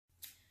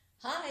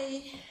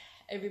Hi,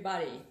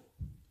 everybody.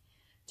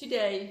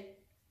 Today,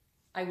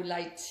 I would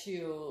like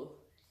to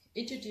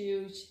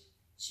introduce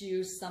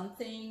you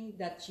something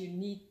that you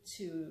need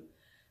to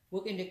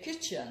work in the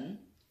kitchen,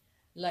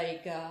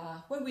 like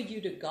when we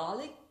do the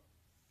garlic,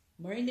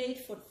 marinate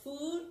for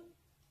food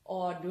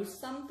or do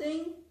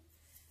something.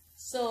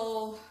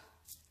 So,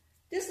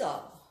 these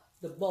are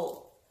the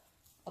bowl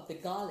of the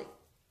garlic.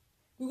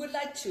 We would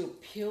like to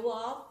peel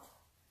off,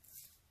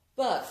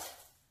 but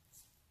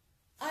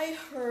I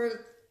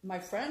heard my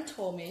friend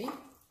told me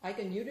I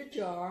can use a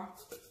jar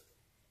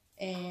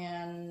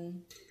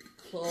and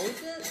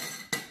close it,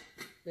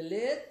 the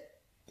lid,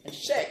 and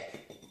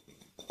shake.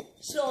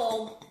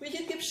 So we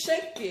just keep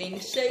shaking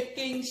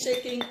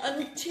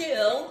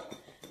until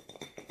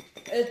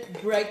it's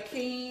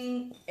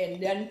breaking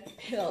and then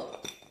peel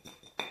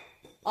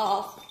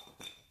off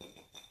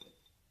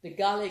the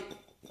garlic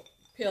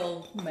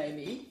peel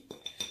maybe.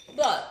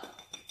 But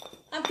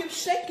I keep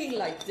shaking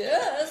like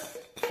this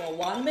for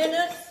 1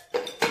 minute.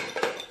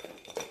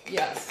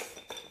 Yes,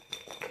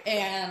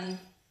 and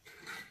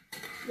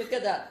look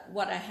at that,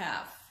 what I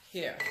have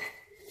here.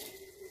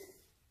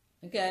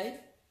 Okay,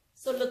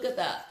 so look at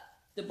that.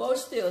 The bowl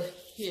is still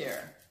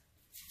here.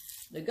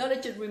 The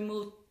garlic just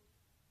removed,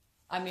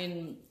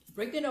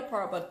 breaking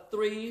apart about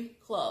 3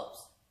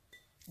 cloves,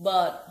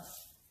 but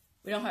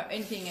we don't have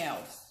anything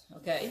else.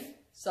 Okay,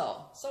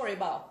 so sorry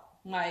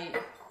about my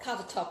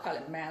countertop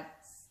color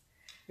mats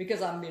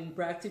because I've been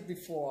practiced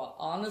before.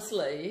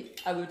 Honestly,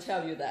 I will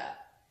tell you that.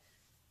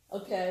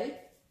 Okay,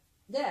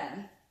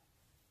 then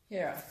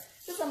here,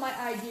 this is my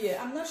idea.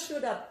 I'm not sure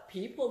that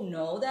people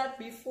know that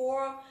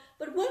before,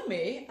 but with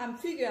me, I'm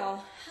figuring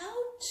out how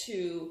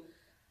to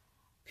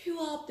peel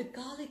off the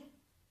garlic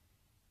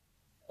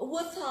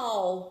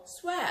without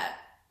sweat.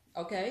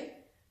 Okay,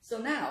 so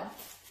now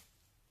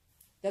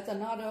that's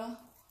another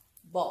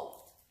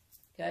bowl.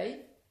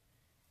 Okay,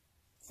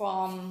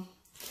 from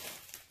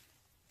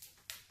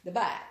the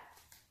back.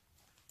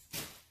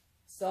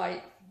 So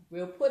I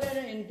will put it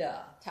in the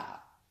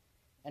top.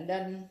 And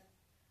then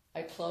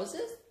I close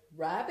it,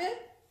 wrap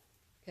it,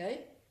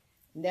 okay?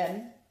 And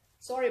then,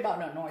 sorry about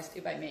the noise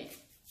if I make.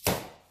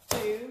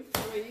 2,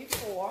 3,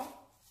 4,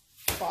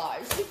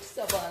 5, 6,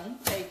 7,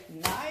 8,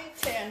 9,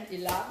 10,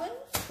 11,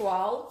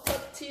 12,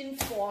 13,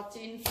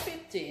 14,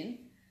 15,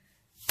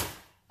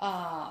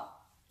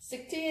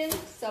 16,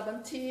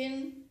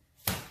 17,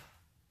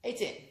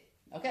 18,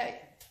 okay?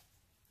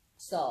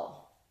 So,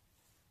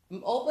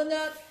 I'm open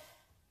it.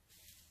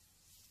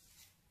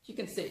 You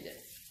can see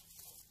this.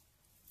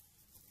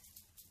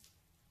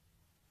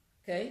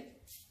 Okay,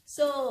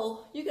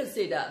 so you can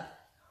see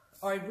that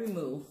already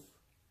removed.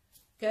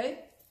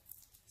 Okay,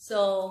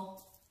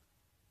 so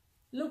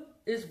look,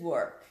 it's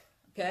work.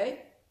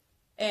 Okay,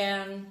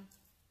 and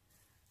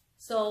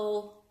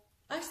so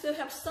I still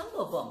have some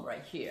of them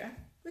right here.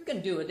 We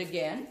can do it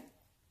again.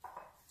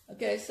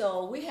 Okay,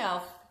 so we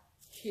have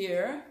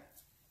here,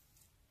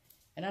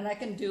 and then I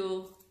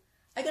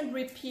can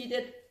repeat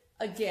it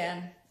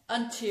again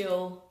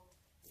until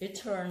it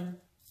turns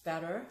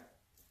better.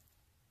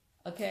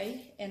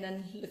 Okay, and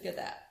then look at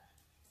that.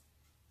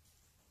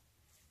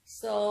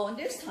 So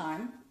this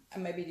time, I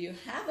maybe do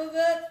half of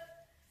it.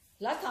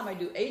 Last time I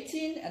do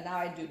 18, and now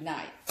I do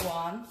 9.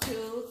 1,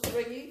 2,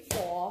 3,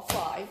 4,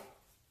 5,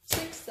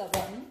 6,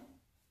 7,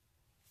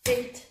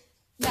 8,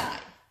 9.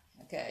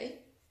 Okay,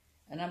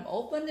 and I'm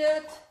open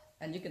it,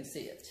 and you can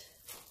see it.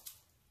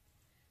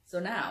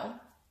 So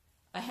now,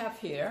 I have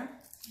here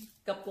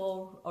a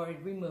couple already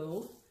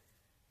removed.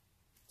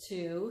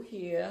 2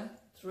 here,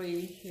 3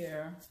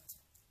 here.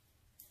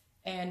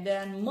 And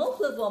then most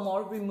of them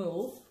are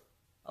removed.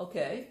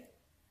 Okay.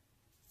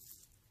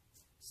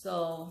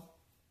 So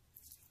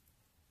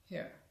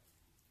here.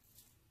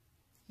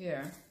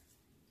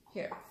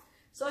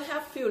 So I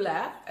have few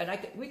left, and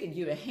we can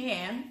use a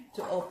hand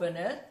to open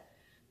it.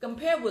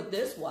 Compared with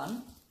this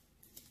one.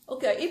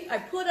 Okay, if I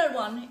put that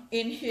one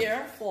in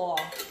here for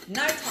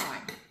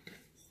nighttime.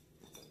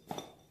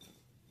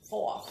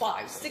 4,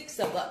 5, 6,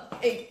 7,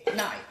 8,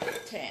 9,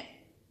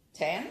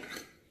 10.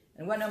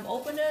 And when I'm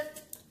opening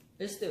it,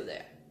 it's still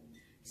there.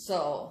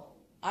 So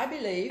I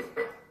believe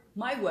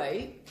my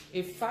way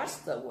is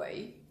faster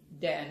way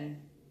than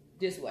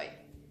this way.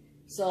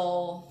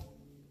 So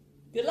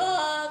good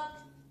luck,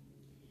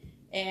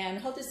 and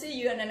hope to see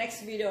you in the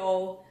next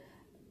video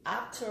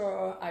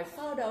after I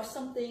found out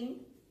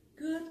something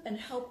good and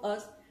help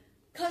us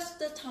cut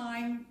the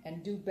time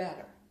and do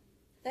better.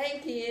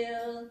 Thank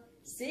you.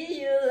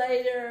 See you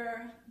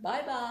later.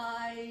 Bye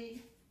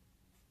bye.